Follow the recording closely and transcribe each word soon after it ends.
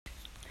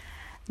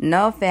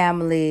No,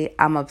 family,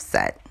 I'm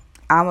upset.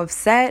 I'm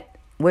upset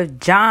with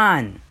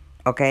John.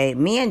 Okay,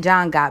 me and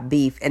John got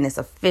beef, and it's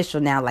official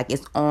now. Like,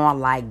 it's on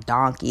like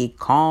Donkey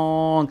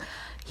Kong.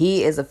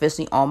 He is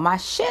officially on my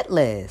shit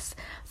list.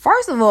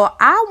 First of all,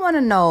 I want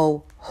to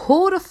know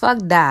who the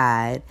fuck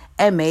died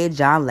and made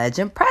John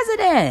Legend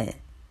president.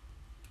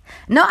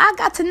 No, I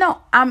got to know.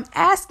 I'm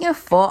asking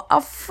for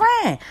a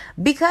friend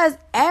because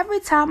every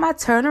time I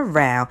turn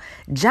around,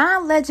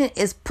 John Legend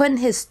is putting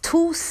his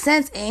 2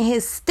 cents and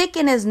his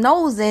sticking his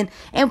nose in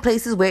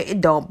places where it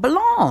don't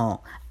belong.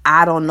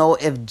 I don't know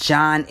if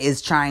John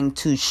is trying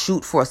to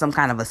shoot for some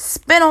kind of a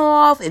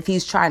spinoff, if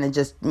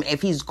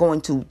he's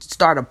going to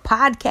start a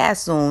podcast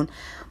soon.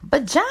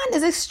 But John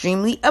is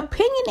extremely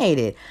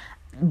opinionated.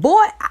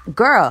 Boy,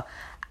 girl,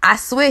 I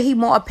swear he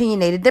more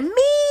opinionated than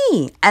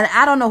me. And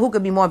I don't know who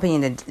could be more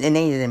opinionated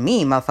than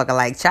me, motherfucker.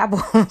 Like,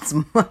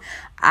 Chapo,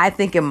 I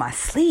think in my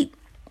sleep.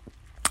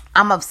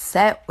 I'm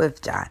upset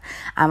with John.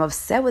 And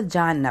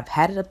I've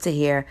had it up to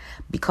here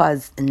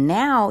because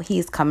now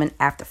he's coming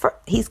after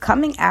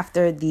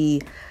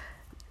the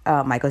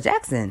Michael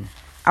Jackson.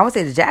 I would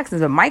say the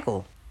Jacksons, but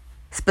Michael.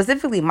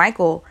 Specifically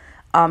Michael,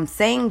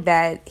 saying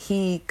that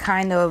he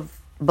kind of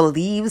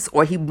believes,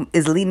 or he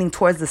is leaning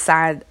towards the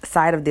side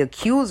of the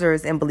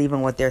accusers and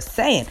believing what they're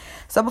saying.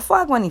 So before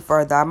I go any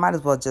further, I might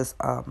as well just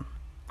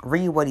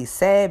read what he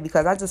said,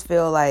 because I just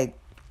feel like,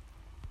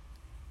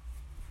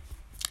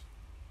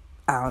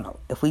 I don't know,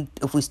 if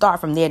we start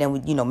from there, then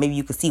maybe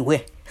you can see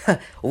where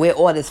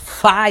all this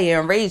fire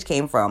and rage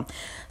came from.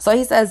 So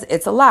he says,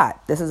 it's a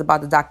lot. This is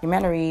about the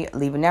documentary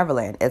Leaving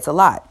Neverland. It's a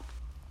lot.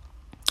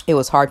 It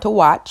was hard to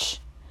watch.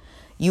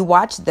 You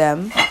watch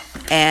them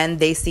and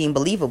they seem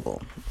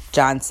believable,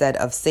 John said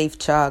of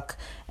Safechuck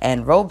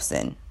and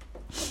Robeson,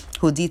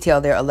 who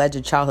detailed their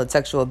alleged childhood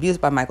sexual abuse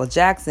by Michael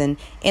Jackson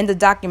in the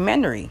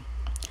documentary.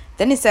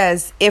 Then he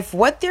says, if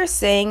what they're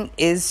saying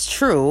is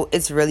true,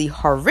 it's really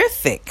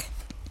horrific,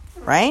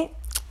 right?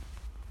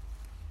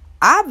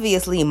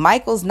 Obviously,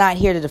 Michael's not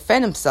here to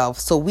defend himself,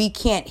 so we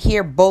can't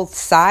hear both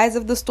sides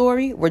of the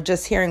story. We're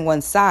just hearing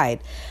one side.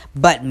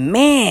 But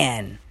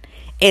man,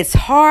 it's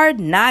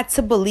hard not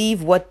to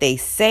believe what they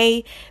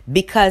say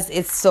because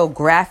it's so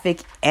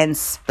graphic and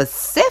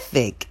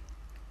specific.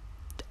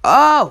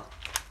 Oh,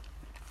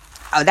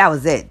 that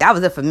was it. That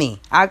was it for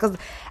me.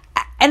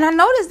 And I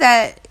noticed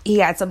that he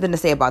had something to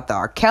say about the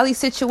R. Kelly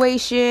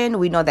situation.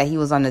 We know that he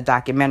was on the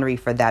documentary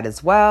for that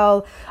as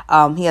well.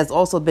 He has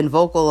also been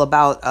vocal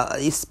about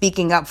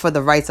speaking up for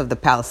the rights of the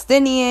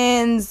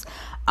Palestinians.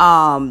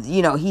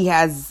 He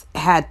has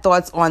had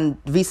thoughts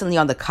recently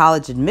on the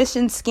college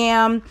admission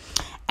scam.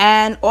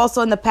 And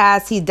also in the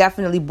past, he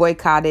definitely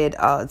boycotted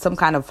some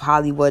kind of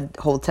Hollywood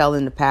hotel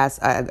in the past,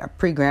 a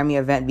pre-Grammy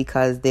event,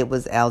 because there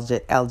was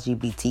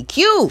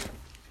LGBTQ.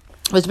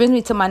 Which brings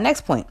me to my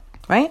next point,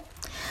 right?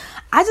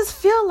 I just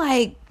feel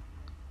like,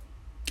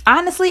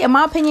 honestly, in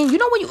my opinion,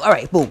 all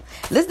right, boom.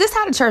 This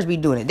how the church be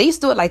doing it. They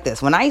used to do it like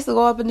this. When I used to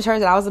go up in the church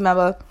that I was a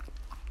member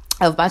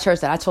of, my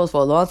church that I chose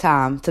for a long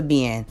time to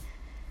be in,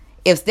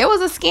 if there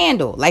was a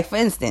scandal, like for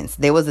instance,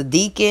 there was a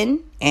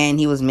deacon and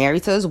he was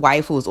married to his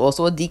wife who was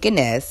also a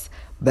deaconess,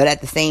 but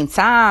at the same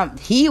time,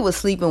 he was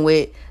sleeping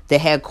with the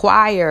head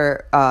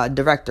choir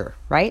director,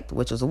 right?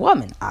 Which was a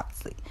woman,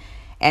 obviously.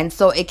 And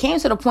so it came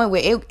to the point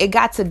where it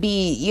got to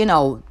be,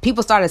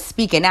 people started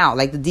speaking out,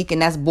 like the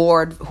deaconess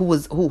board,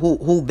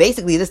 who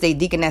basically, this day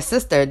deaconess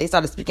sister, they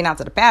started speaking out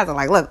to the pastor,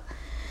 like, look,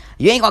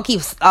 you ain't gonna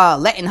keep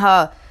letting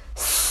her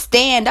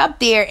stand up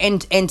there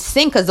and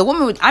sing, because the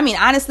woman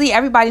honestly,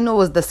 everybody knew it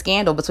was the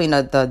scandal between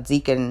the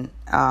deacon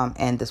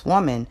and this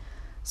woman.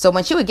 So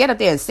when she would get up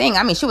there and sing,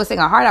 she would sing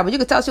her heart out, but you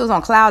could tell she was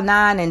on cloud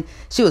nine, and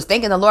she was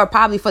thanking the Lord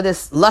probably for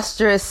this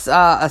lustrous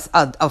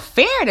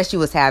affair that she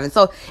was having.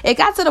 So it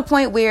got to the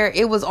point where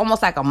it was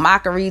almost like a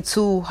mockery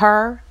to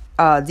her,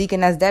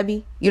 Deaconess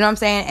Debbie. You know what I'm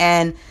saying?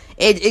 And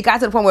it got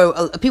to the point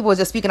where people were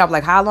just speaking up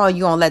like, how long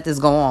you gonna let this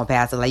go on,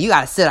 Pastor? Like, you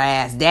gotta sit her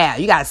ass down.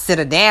 You gotta sit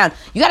her down.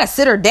 You gotta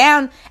sit her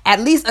down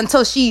at least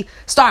until she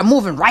start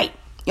moving right.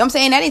 You know what I'm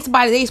saying? That ain't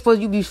somebody they supposed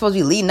to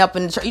be leading up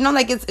in the church.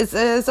 Like,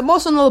 it's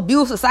emotional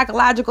abuse or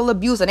psychological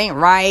abuse. It ain't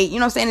right. You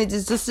know what I'm saying? It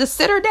just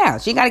sit her down.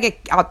 She ain't got to get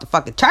out the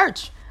fucking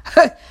church.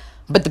 But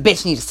the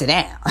bitch needs to sit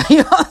down.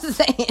 You know what I'm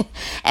saying?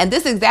 And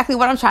this is exactly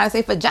what I'm trying to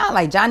say for John.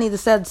 Like, John needs to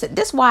sit.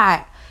 This is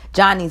why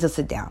John needs to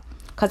sit down.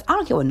 Because I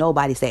don't care what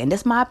nobody's saying. This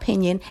is my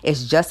opinion.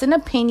 It's just an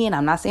opinion.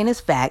 I'm not saying it's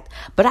fact.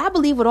 But I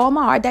believe with all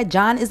my heart that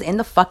John is in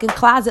the fucking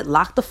closet,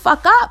 locked the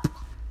fuck up.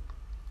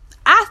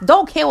 I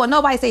don't care what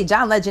nobody say.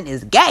 John Legend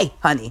is gay,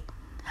 honey.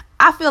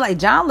 I feel like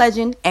John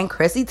Legend and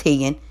Chrissy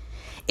Teigen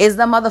is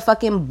the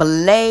motherfucking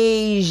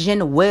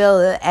Blasian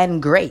Will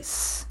and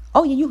Grace.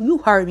 Oh, yeah, you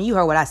heard me. You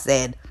heard what I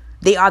said.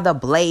 They are the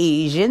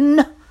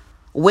Blasian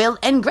Will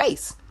and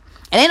Grace.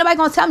 And ain't nobody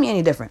gonna tell me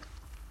any different.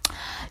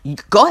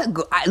 Go ahead.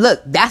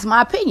 Look, that's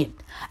my opinion.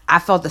 I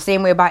felt the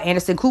same way about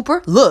Anderson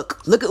Cooper.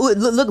 Look,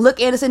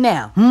 Anderson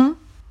now.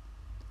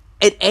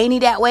 It ain't he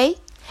that way?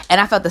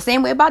 And I felt the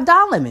same way about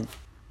Don Lemon.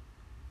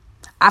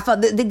 I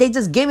felt they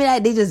just give me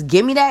that. They just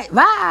give me that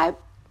vibe.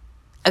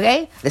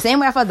 Okay? The same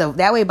way I felt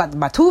that way about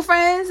my two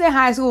friends in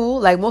high school,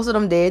 like most of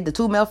them did, the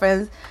two male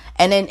friends.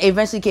 And then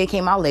eventually kid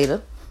came out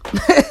later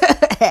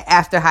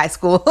after high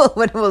school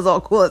when it was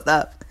all cool and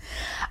stuff.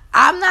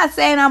 I'm not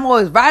saying I'm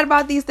always right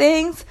about these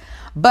things,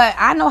 but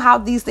I know how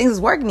these things is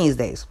working these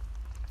days.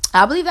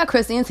 I believe that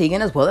Chrissy and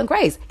Teigen is Will and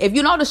Grace. If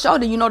you know the show,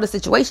 then you know the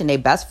situation. They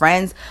best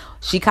friends.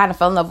 She kind of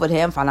fell in love with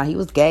him, found out he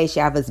was gay. She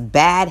have this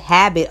bad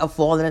habit of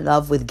falling in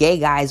love with gay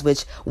guys,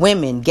 which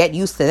women get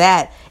used to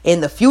that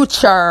in the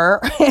future.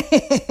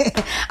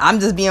 I'm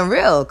just being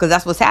real, because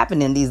that's what's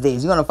happening these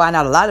days. You're going to find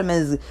out a lot of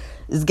men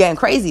is getting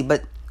crazy,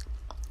 but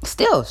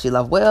still, she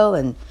loved Will,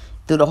 and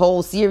through the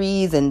whole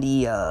series and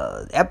the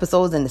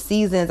episodes and the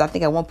seasons, I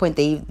think at one point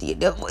it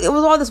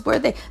was all this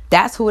weird thing.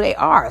 That's who they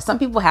are. Some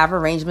people have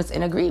arrangements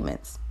and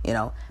agreements. You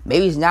know,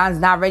 maybe John's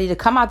not ready to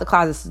come out the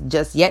closet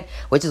just yet,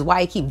 which is why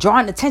he keep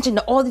drawing attention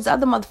to all these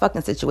other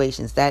motherfucking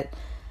situations that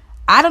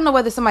I don't know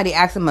whether somebody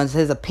asked him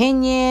his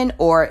opinion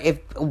or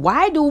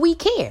why do we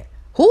care?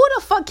 Who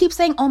the fuck keeps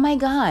saying, oh my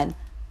God,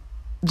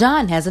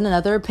 John has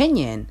another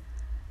opinion?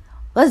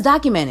 Let's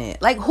document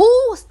it. Like,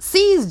 who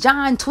sees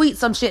John tweet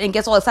some shit and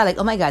gets all excited? Like,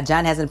 oh my God,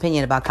 John has an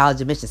opinion about college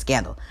admission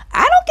scandal.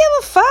 I don't give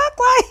a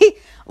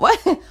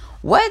fuck. Like,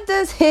 what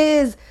does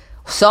his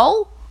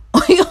soul?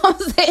 You know what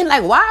I'm saying?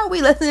 Like, why are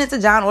we listening to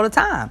John all the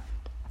time?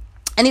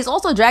 And he's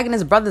also dragging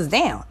his brothers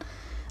down.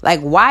 Like,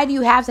 why do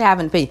you have to have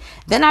an opinion?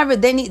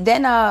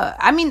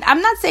 I mean,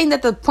 I'm not saying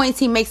that the points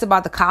he makes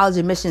about the college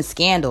admission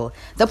scandal,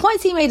 the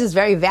points he made is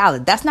very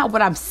valid. That's not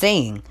what I'm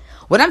saying.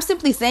 What I'm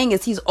simply saying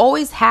is he's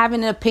always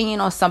having an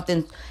opinion on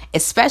something,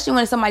 especially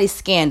when it's somebody's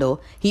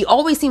scandal. He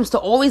always seems to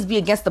always be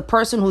against the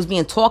person who's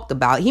being talked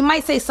about. He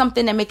might say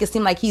something that make it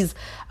seem like he's,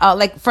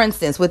 like, for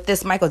instance, with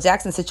this Michael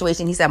Jackson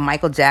situation, he said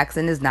Michael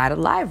Jackson is not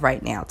alive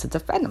right now to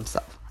defend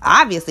himself.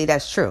 Obviously,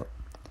 that's true.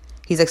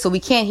 He's like, so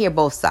we can't hear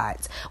both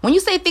sides. When you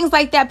say things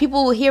like that,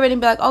 people will hear it and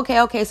be like,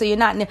 okay, so you're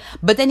not.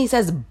 But then he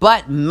says,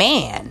 but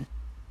man,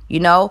 you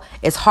know,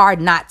 it's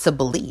hard not to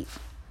believe.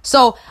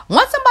 So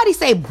once somebody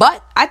say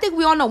but, I think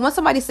we all know once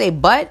somebody say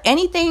but,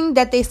 anything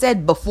that they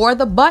said before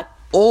the but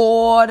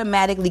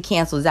automatically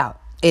cancels out.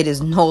 It is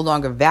no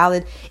longer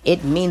valid.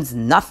 It means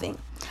nothing.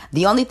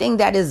 The only thing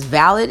that is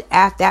valid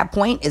at that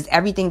point is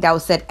everything that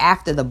was said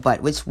after the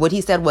but, which what he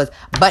said was,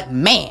 but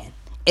man,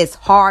 it's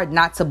hard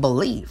not to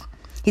believe.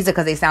 He said,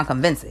 because they sound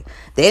convincing.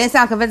 They didn't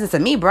sound convincing to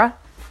me, bruh.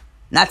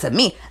 Not to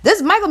me.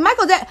 This Michael,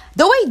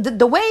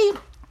 the way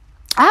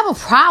I have a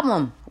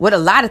problem with a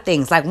lot of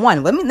things. Like,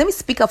 one, let me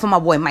speak up for my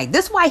boy Mike.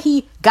 This is why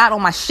he got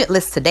on my shit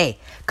list today.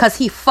 Because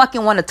he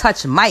fucking want to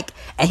touch Mike.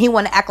 And he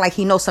want to act like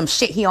he knows some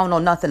shit he don't know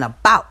nothing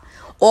about.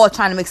 Or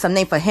trying to make some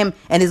name for him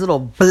and his little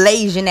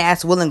blazing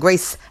ass Will and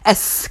Grace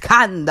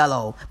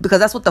escandalo. Because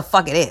that's what the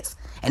fuck it is.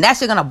 And that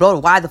shit gonna blow the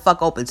wide the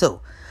fuck open too.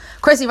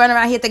 Chrissy running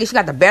around here thinking she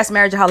got the best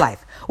marriage of her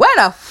life. Where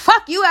the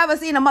fuck you ever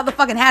seen a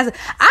motherfucking husband?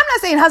 I'm not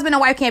saying husband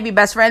and wife can't be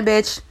best friend,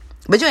 bitch.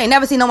 But you ain't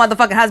never seen no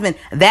motherfucking husband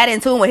that in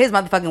tune with his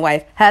motherfucking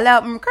wife.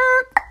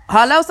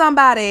 Hello,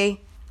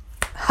 somebody.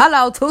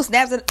 Hello, 2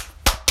 snaps.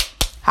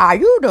 How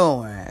you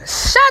doing?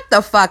 Shut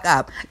the fuck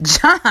up.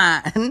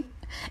 John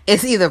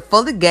is either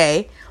fully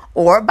gay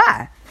or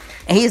bi.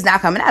 And he's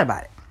not coming out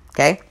about it.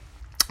 Okay?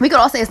 We could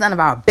all say it's none of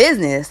our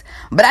business.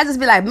 But I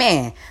just be like,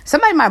 man,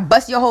 somebody might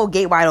bust your whole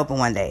gate wide open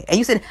one day. And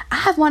you said,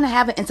 I want to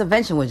have an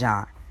intervention with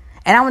John.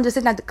 And I want to just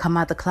sit down to come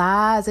out the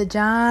closet,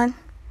 John.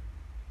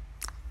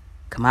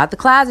 Come out the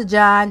closet,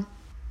 John.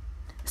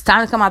 It's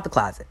time to come out the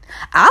closet.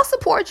 I'll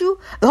support you.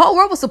 The whole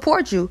world will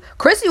support you.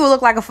 Chrissy will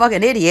look like a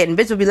fucking idiot and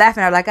bitch will be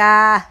laughing at her like,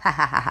 ha, ha,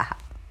 ha,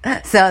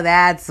 ha. So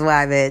that's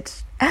why,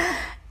 bitch.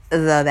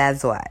 So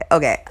that's why.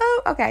 Okay.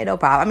 Oh, okay, no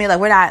problem. I mean, like,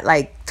 we're not,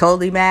 like,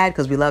 totally mad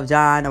because we love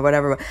John or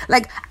whatever.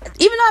 Like,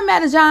 even though I'm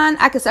mad at John,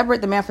 I could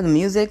separate the man from the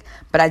music.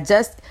 But I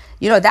just,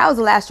 that was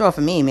the last straw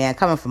for me, man,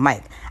 coming from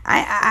Mike.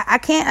 I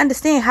can't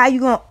understand how you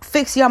gonna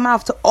fix your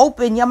mouth to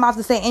open your mouth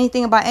to say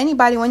anything about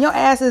anybody when your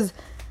ass is,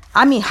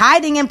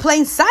 hiding in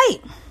plain sight.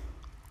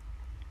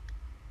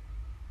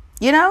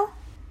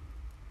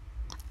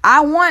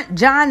 I want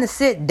John to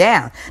sit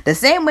down. The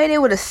same way they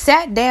would have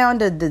sat down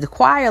the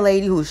choir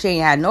lady who she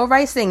ain't had no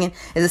right singing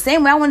is the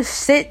same way I want to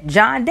sit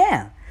John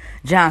down.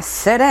 John,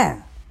 sit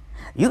down.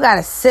 You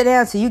gotta sit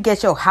down till you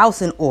get your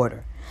house in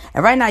order.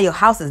 And right now your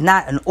house is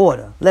not in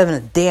order. Living a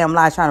damn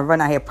lie, trying to run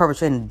out here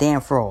perpetrating a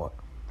damn fraud.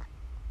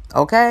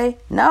 Okay?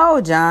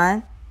 No,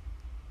 John.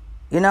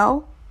 You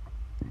want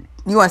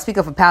to speak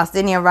up for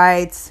Palestinian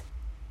rights?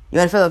 You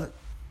want to feel...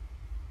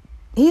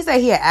 He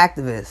said he an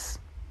activist.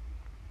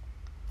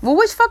 Well,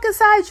 which fucking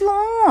side you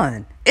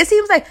on? It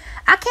seems like...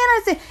 I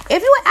can't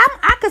understand.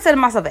 I consider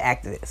myself an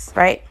activist,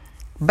 right?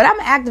 But I'm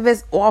an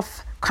activist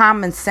off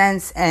common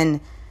sense and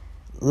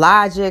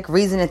logic,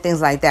 reason, and things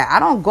like that. I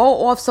don't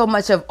go off so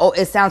much of,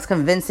 it sounds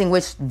convincing,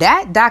 which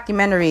that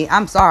documentary,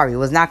 I'm sorry,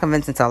 was not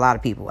convincing to a lot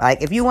of people.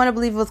 Like, if you want to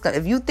believe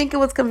if you think it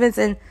was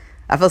convincing,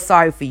 I feel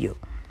sorry for you.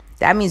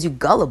 That means you're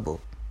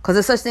gullible. Because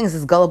there's such things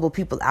as gullible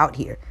people out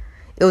here.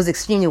 It was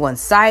extremely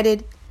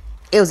one-sided.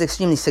 It was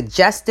extremely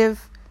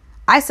suggestive.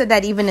 I said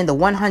that even in the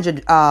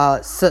 100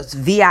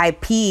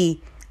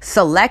 VIP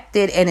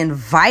selected and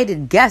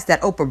invited guests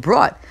that Oprah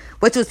brought,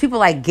 which was people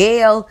like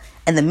Gayle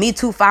and the Me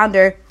Too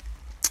founder.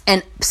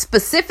 And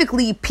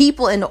specifically,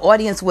 people in the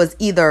audience was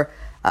either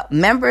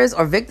members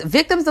or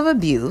victims of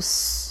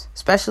abuse,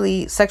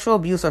 especially sexual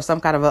abuse or some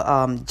kind of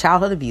a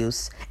childhood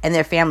abuse, and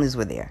their families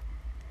were there.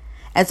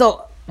 And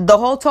so the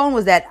whole tone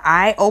was that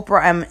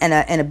Oprah, am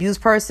an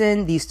abused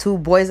person. These two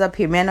boys up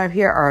here, men up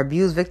here, are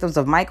abused victims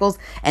of Michael's,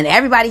 and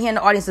everybody here in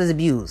the audience is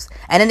abused.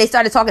 And then they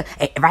started talking,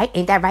 hey, right?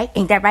 Ain't that right?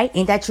 Ain't that right?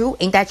 Ain't that true?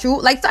 Ain't that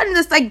true? Like, starting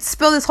to like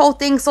spill this whole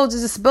thing, so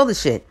just spill the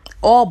shit.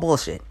 All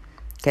bullshit.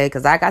 Okay,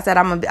 because like I said,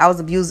 I was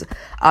abused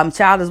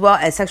child as well,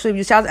 as sexually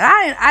abused child.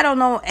 And I don't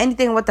know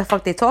anything what the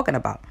fuck they're talking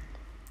about.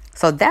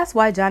 So that's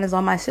why John is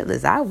on my shit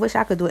list. I wish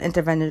I could do an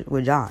intervention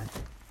with John.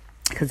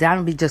 Because John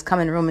would be just come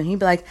in the room and he'd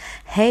be like,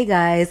 hey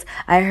guys,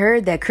 I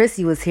heard that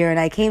Chrissy was here and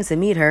I came to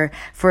meet her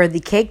for the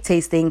cake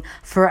tasting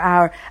for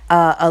our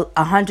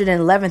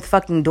 111th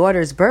fucking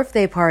daughter's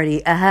birthday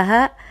party.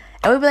 And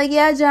we'd be like,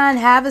 yeah, John,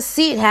 have a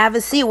seat.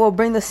 We'll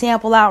bring the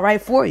sample out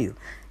right for you.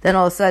 Then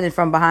all of a sudden,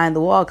 from behind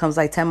the wall comes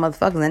like 10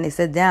 motherfuckers. And then they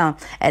sit down.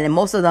 And then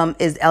most of them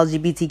is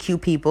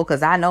LGBTQ people,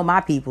 because I know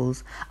my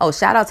peoples. Oh,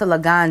 shout out to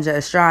Laganja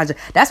Estranja.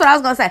 That's what I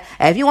was going to say.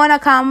 If you want to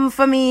come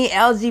for me,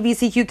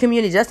 LGBTQ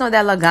community, just know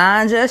that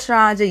Laganja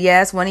Estranja,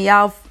 yes, one of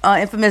y'all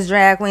infamous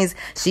drag queens,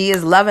 she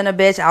is loving a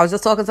bitch. I was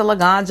just talking to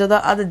Laganja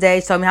the other day.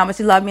 She told me how much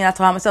she loved me. And I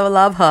told her how much I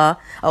love her.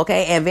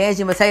 Okay. And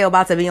Vanjie Mateo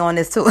about to be on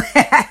this too.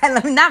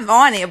 Not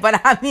on it,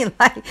 but I mean,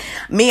 like,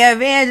 me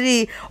and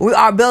Vanjie, we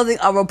are building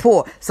a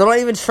rapport. So don't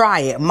even try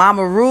it.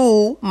 Mama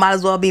Rue might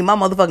as well be my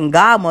motherfucking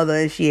godmother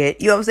and shit.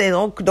 You know what I'm saying?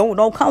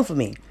 Don't come for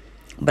me.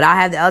 But I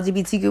have the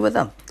LGBTQ with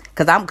them.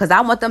 Cause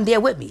I want them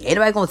there with me. Ain't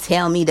nobody gonna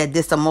tell me that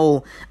this some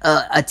old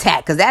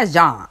attack. Cause that's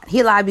John.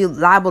 He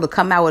liable to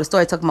come out with a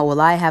story talking about,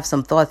 well, I have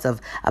some thoughts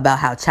about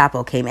how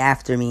Chapo came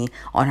after me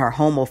on her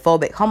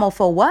homophobic.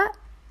 Homophobe what?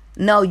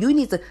 No, you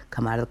need to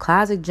come out of the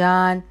closet,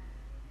 John.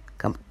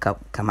 Come out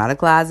of the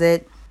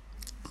closet.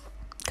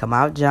 Come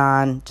out,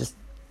 John. Just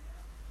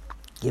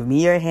give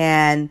me your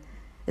hand.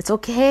 It's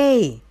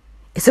okay.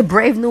 It's a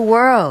brave new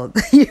world.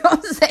 You know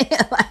what I'm saying?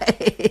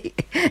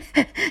 Like,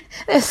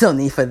 there's no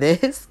need for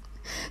this.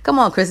 Come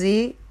on,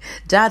 Chrissy.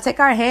 John, take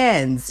our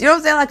hands. You know what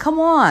I'm saying? Like, come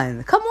on,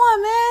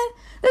 man.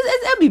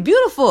 It'd be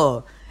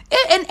beautiful.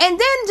 And then,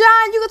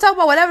 John, you can talk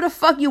about whatever the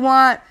fuck you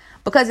want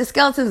because your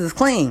skeletons is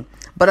clean.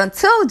 But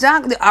until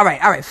John, all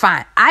right,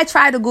 fine. I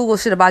tried to Google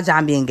shit about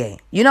John being gay.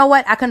 You know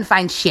what? I couldn't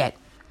find shit.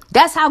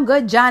 That's how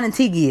good John and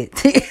Tiggy is.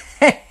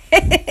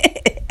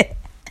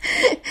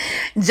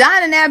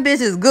 John and that bitch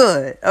is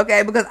good,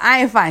 okay? Because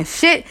I ain't find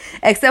shit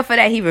except for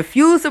that he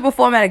refused to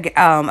perform at a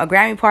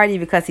Grammy party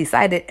because he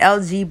cited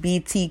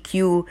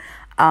LGBTQ,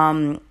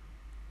 I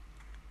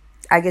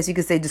guess you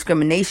could say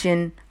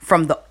discrimination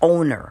from the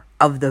owner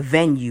of the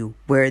venue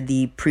where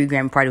the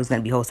pre-Grammy party was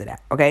going to be hosted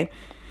at, okay?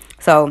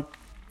 So,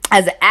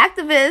 as an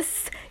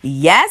activist,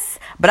 yes,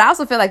 but I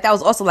also feel like that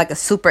was also like a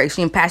super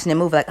extreme passionate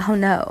move, like, oh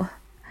no,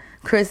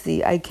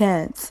 Chrissy, I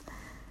can't.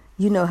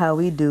 You know how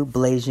we do,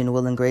 Blasian,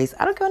 Will and Grace.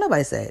 I don't care what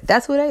nobody say.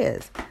 That's who they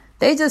is.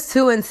 They just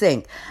two in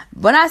sync.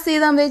 When I see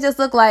them, they just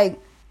look like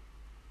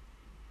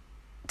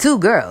two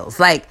girls.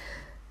 Like,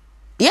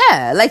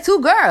 yeah, like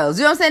two girls.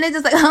 You know what I'm saying? They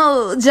just like,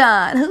 oh,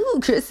 John, who,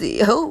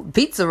 Chrissy, who,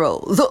 pizza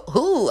rolls,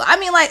 who. I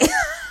mean, like,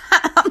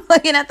 I'm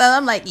looking at them.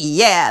 I'm like,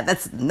 yeah,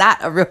 that's not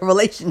a real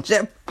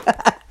relationship.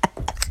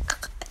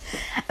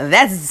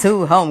 That's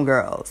two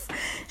homegirls.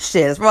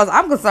 Shit, as far as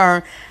I'm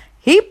concerned,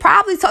 he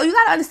probably told you,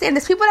 gotta understand,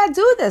 there's people that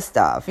do this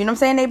stuff. You know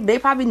what I'm saying? They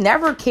probably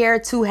never care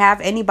to have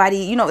anybody,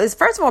 you know, it's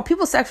first of all,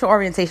 people's sexual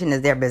orientation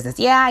is their business.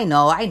 Yeah, I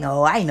know.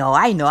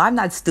 I'm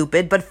not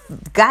stupid, but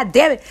god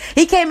damn it.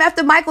 He came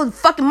after Michael,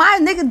 fucking my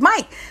nigga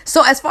Mike.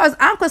 So as far as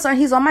I'm concerned,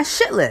 he's on my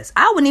shit list.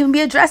 I wouldn't even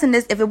be addressing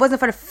this if it wasn't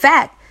for the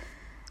fact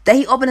that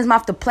he opened his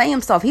mouth to play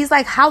himself. He's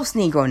like house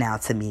Negro now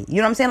to me. You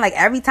know what I'm saying? Like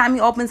every time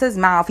he opens his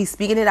mouth, he's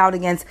speaking it out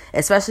against,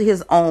 especially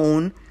his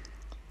own,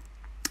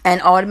 and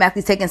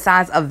automatically taking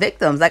sides of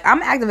victims. Like,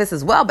 I'm an activist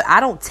as well, but I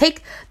don't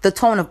take the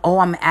tone of, oh,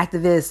 I'm an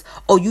activist.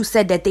 Oh, you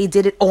said that they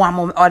did it. Oh, I'm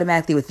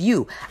automatically with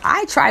you.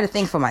 I try to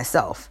think for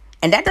myself.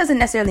 And that doesn't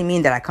necessarily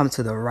mean that I come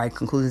to the right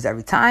conclusions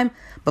every time.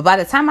 But by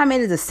the time I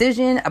made a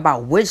decision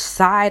about which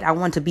side I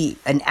want to be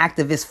an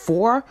activist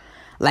for,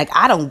 like,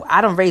 I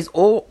don't raise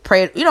all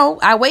pray. You know,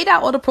 I weighed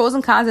out all the pros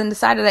and cons and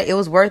decided that it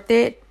was worth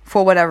it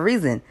for whatever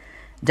reason.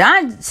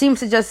 John seems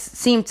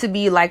to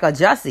be like a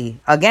Jussie.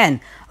 Again,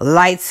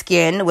 light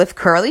skin with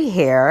curly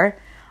hair,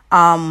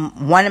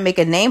 want to make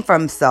a name for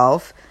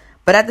himself.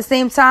 But at the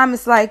same time,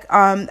 it's like,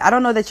 I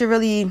don't know that you're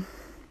really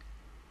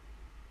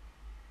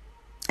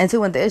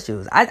into the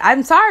issues.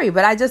 I'm sorry,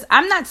 but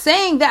I'm not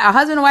saying that a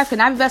husband and wife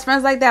cannot be best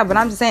friends like that. But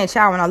I'm just saying,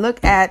 child, when I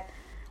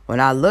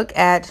look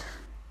at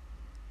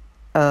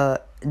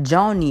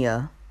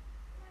Jonia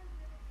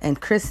and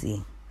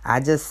Chrissy, I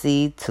just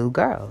see two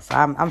girls.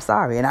 I'm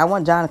sorry. And I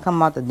want John to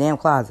come out the damn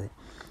closet.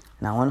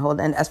 And I want to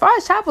hold. And as far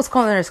as Chapo's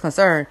corner is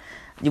concerned,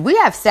 we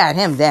have sat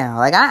him down.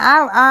 Like,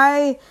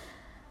 I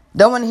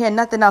don't want to hear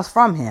nothing else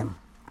from him.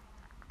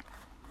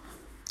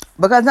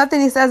 Because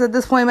nothing he says at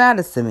this point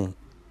matters to me.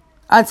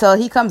 until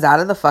he comes out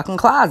of the fucking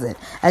closet.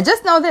 And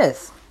just know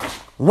this,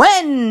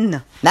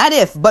 when, not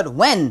if, but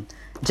when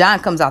John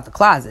comes out the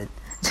closet,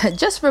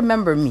 just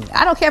remember me.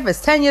 I don't care if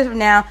it's 10 years from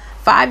now,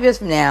 5 years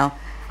from now.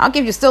 I don't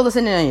care if you're still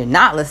listening or you're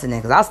not listening,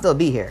 because I'll still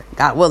be here,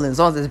 God willing, as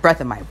long as there's breath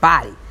in my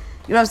body.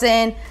 You know what I'm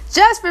saying?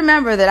 Just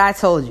remember that I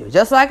told you.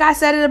 Just like I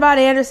said it about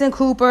Anderson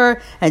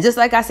Cooper, and just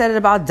like I said it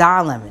about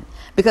Don Lemon.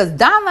 Because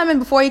Don Lemon,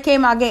 before he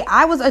came out gay,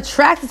 I was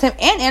attracted to him,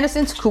 and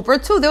Anderson Cooper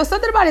too. There was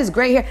something about his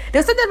gray hair. There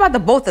was something about the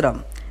both of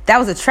them that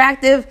was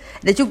attractive.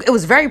 It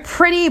was very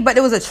pretty, but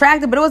it was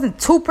attractive, but it wasn't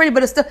too pretty,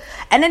 but it's still.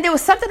 And then there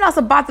was something else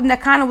about them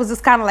that kind of was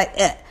just kind of like,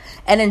 eh.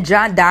 And then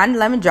Don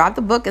Lemon dropped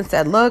the book and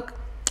said, look,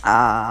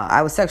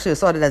 I was sexually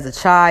assaulted as a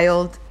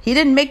child. He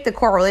didn't make the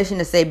correlation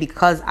to say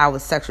because I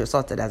was sexually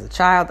assaulted as a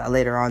child, I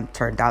later on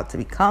turned out to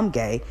become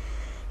gay.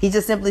 He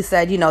just simply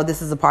said,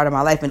 this is a part of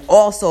my life. And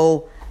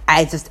also,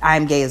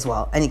 I'm gay as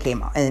well. And he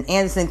came out. And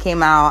Anderson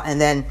came out.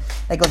 And then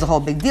it was a whole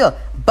big deal.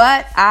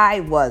 But I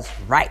was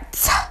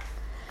right.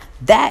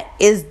 That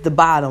is the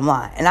bottom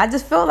line. And I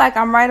just feel like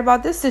I'm right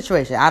about this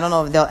situation. I don't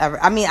know if they'll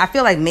ever... I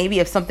feel like maybe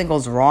if something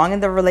goes wrong in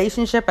the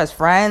relationship as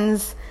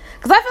friends...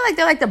 Because I feel like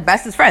they're like the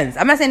bestest friends.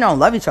 I'm not saying they don't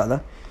love each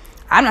other.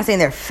 I'm not saying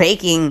they're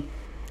faking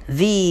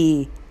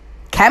the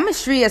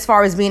chemistry as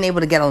far as being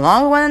able to get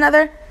along with one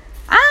another.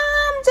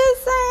 I'm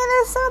just saying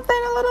there's something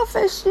a little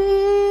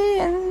fishy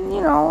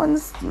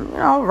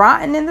and,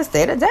 rotten in the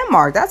state of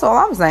Denmark. That's all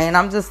I'm saying.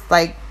 I'm just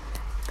like,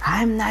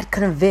 I'm not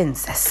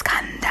convinced.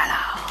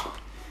 Scandalo.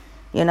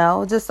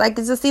 Just like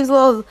it just seems a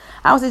little,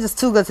 I don't say just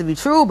too good to be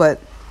true, but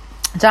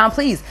John,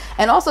 please.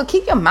 And also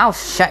keep your mouth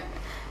shut.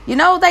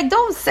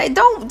 Don't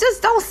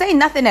say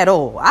nothing at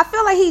all. I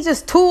feel like he's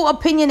just too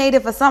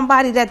opinionated for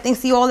somebody that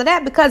thinks he all of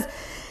that, because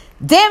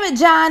damn it,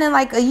 John, in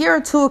like a year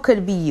or two, it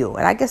could be you.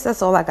 And I guess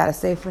that's all I got to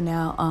say for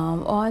now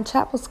on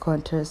Chapel's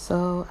Corner.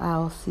 So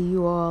I'll see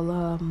you all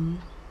a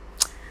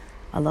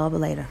little bit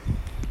later.